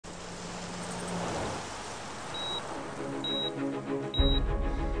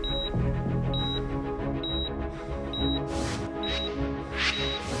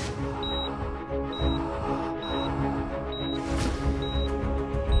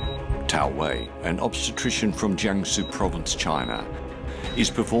Tao Wei, an obstetrician from Jiangsu province, China, is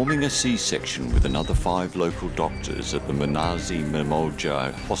performing a C-section with another 5 local doctors at the Mnazi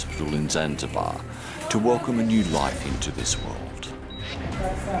Mmoja hospital in Zanzibar to welcome a new life into this world.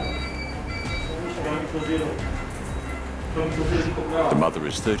 The mother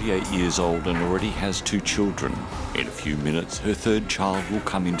is 38 years old and already has 2 children. In a few minutes, her 3rd child will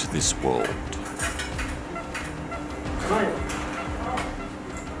come into this world.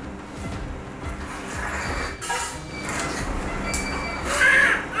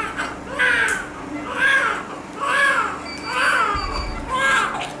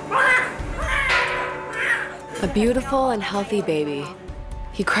 A beautiful and healthy baby.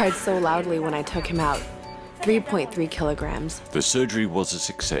 He cried so loudly when I took him out. 3.3 kilograms. The surgery was a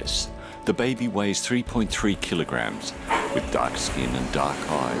success. The baby weighs 3.3 kilograms, with dark skin and dark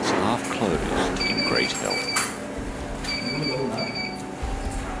eyes, half closed, in great health.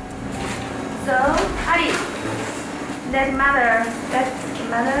 So, Ali, let mother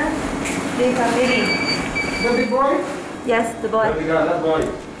leave her baby. The big boy? Yes, the boy. That boy.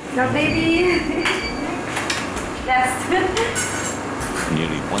 The baby. Yes.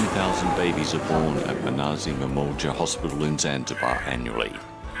 Nearly 1,000 babies are born at Mnazi Mmoja Hospital in Zanzibar annually,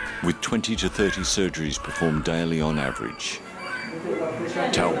 with 20 to 30 surgeries performed daily on average.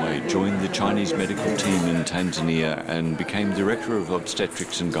 Tao Wei joined the Chinese medical team in Tanzania and became Director of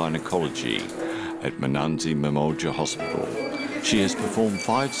Obstetrics and Gynecology at Mnazi Mmoja Hospital. She has performed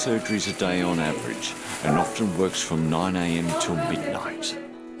 5 surgeries a day on average and often works from 9 a.m. till midnight.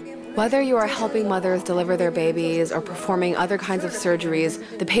 Whether you are helping mothers deliver their babies or performing other kinds of surgeries,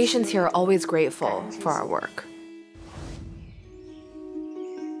 the patients here are always grateful for our work.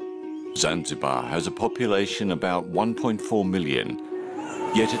 Zanzibar has a population about 1.4 million,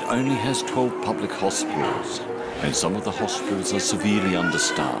 yet it only has 12 public hospitals, and some of the hospitals are severely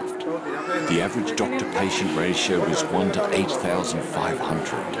understaffed. The average doctor-patient ratio is 1 to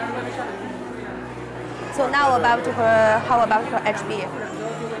 8,500. So now how about her HB?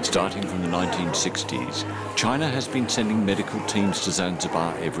 Starting from the 1960s, China has been sending medical teams to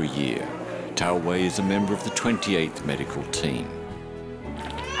Zanzibar every year. Tao Wei is a member of the 28th medical team.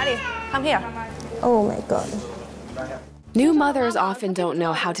 Ali, come here. Oh my God. New mothers often don't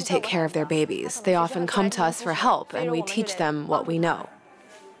know how to take care of their babies. They often come to us for help, and we teach them what we know.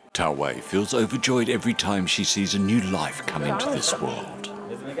 Tao Wei feels overjoyed every time she sees a new life come into this world.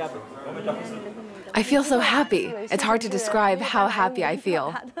 I feel so happy. It's hard to describe how happy I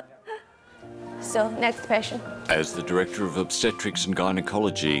feel. So, next patient. As the Director of Obstetrics and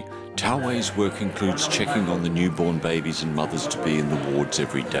Gynecology, Tao Wei's work includes checking on the newborn babies and mothers-to-be in the wards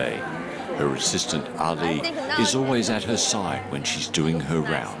every day. Her assistant, Ali, is always at her side when she's doing her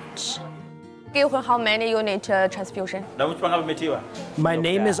rounds. Give her how many unit transfusion? My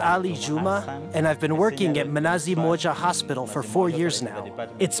name is Ali Juma, and I've been working at Mnazi Mmoja Hospital for 4 years now.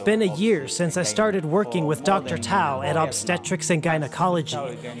 It's been a year since I started working with Dr. Tao at Obstetrics and Gynecology,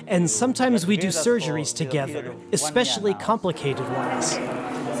 and sometimes we do surgeries together, especially complicated ones.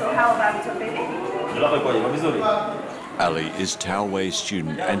 So how about your baby? Ali is Tao Wei's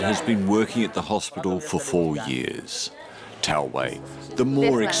student and has been working at the hospital for 4 years. Tao Wei, the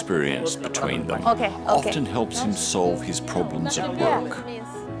more experience between them, often helps him solve his problems at work.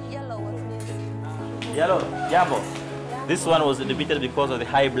 Yellow, Jambo. This one was admitted because of the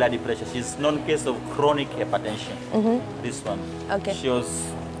high blood pressure. She's known case of chronic hypertension. This one. Okay. She was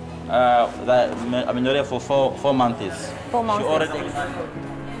amenorrhea for 4 months. 4 months. She already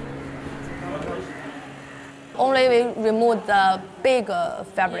only we remove the big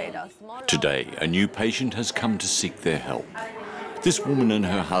fibroid. Today, a new patient has come to seek their help. This woman and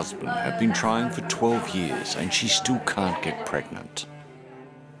her husband have been trying for 12 years and she still can't get pregnant.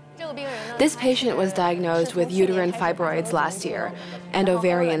 This patient was diagnosed with uterine fibroids last year and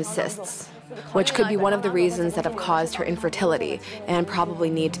ovarian cysts, which could be one of the reasons that have caused her infertility and probably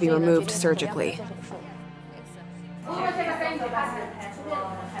need to be removed surgically.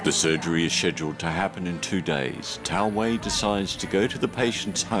 The surgery is scheduled to happen in 2 days. Tao Wei decides to go to the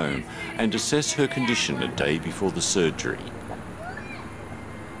patient's home and assess her condition a day before the surgery.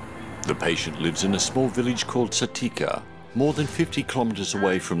 The patient lives in a small village called Satika, more than 50 kilometers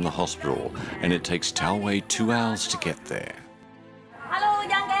away from the hospital, and it takes Tao Wei 2 hours to get there. Hello,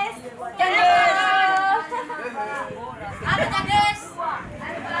 young guys. Young guys. Hello, young guys.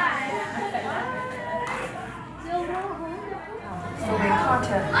 So we cut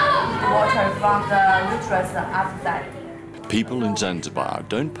water from the uterus outside. People in Zanzibar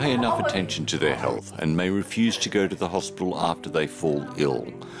don't pay enough attention to their health and may refuse to go to the hospital after they fall ill,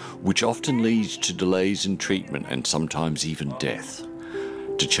 which often leads to delays in treatment and sometimes even death.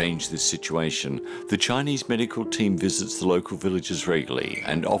 To change this situation, the Chinese medical team visits the local villages regularly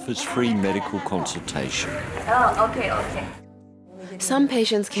and offers free medical consultation. Oh, okay. Some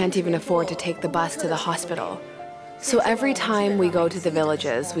patients can't even afford to take the bus to the hospital. So every time we go to the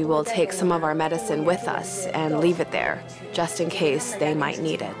villages, we will take some of our medicine with us and leave it there, just in case they might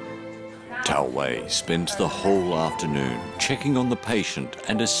need it. Tao Wei spends the whole afternoon checking on the patient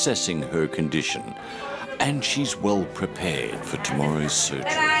and assessing her condition. And she's well prepared for tomorrow's surgery.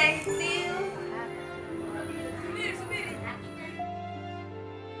 Bye-bye. See you.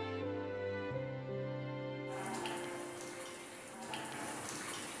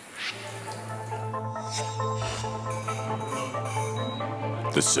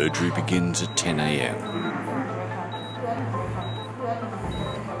 The surgery begins at 10 a.m.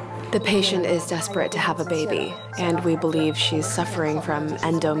 The patient is desperate to have a baby, and we believe she's suffering from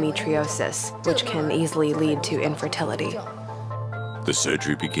endometriosis, which can easily lead to infertility. The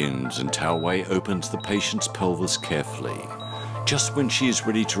surgery begins and Tao Wei opens the patient's pelvis carefully. Just when she is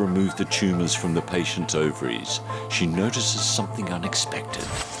ready to remove the tumors from the patient's ovaries, she notices something unexpected.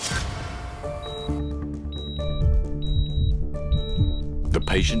 The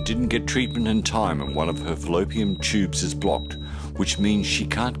patient didn't get treatment in time and one of her fallopian tubes is blocked, which means she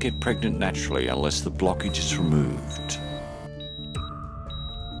can't get pregnant naturally unless the blockage is removed.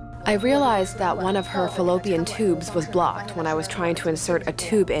 I realized that one of her fallopian tubes was blocked when I was trying to insert a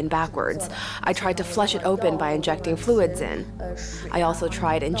tube in backwards. I tried to flush it open by injecting fluids in. I also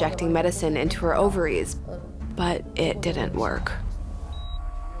tried injecting medicine into her ovaries, but it didn't work.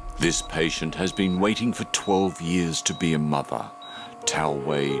 This patient has been waiting for 12 years to be a mother. Tao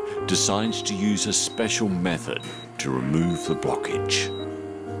Wei decides to use a special method to remove the blockage.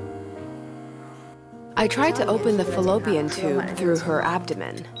 I tried to open the fallopian tube through her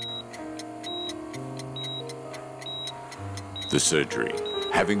abdomen. The surgery,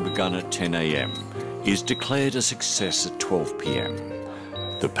 having begun at 10 a.m., is declared a success at 12 p.m.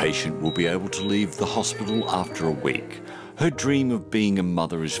 The patient will be able to leave the hospital after a week. Her dream of being a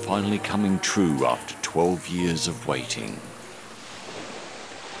mother is finally coming true after 12 years of waiting.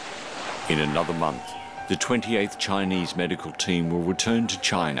 In another month, the 28th Chinese medical team will return to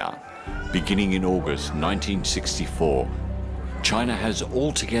China. Beginning in August 1964, China has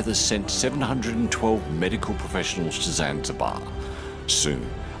altogether sent 712 medical professionals to Zanzibar. Soon,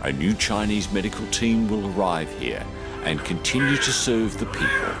 a new Chinese medical team will arrive here and continue to serve the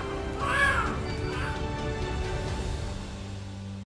people.